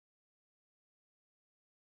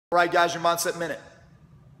All right, guys, your Mindset Minute.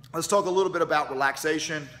 Let's talk a little bit about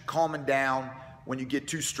relaxation, calming down when you get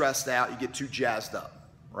too stressed out, you get too jazzed up,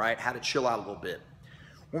 right? How to chill out a little bit.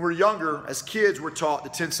 When we're younger, as kids, we're taught the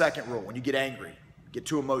 10-second rule. When you get angry, get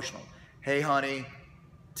too emotional. Hey, honey,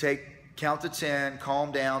 count to 10,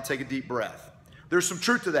 calm down, take a deep breath. There's some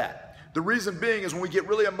truth to that. The reason being is when we get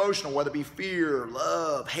really emotional, whether it be fear,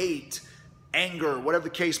 love, hate, anger, whatever the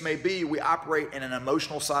case may be, we operate in an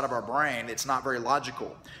emotional side of our brain. It's not very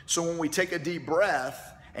logical. So when we take a deep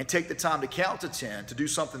breath and take the time to count to 10 to do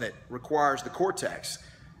something that requires the cortex,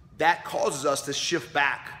 that causes us to shift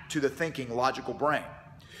back to the thinking, logical brain.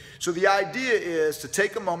 So the idea is to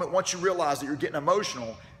take a moment, once you realize that you're getting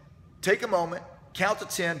emotional, take a moment, count to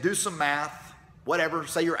 10, do some math, whatever,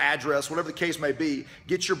 say your address, whatever the case may be,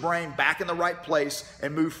 get your brain back in the right place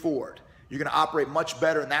and move forward. You're going to operate much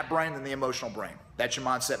better in that brain than the emotional brain. That's your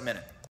Mindset Minute.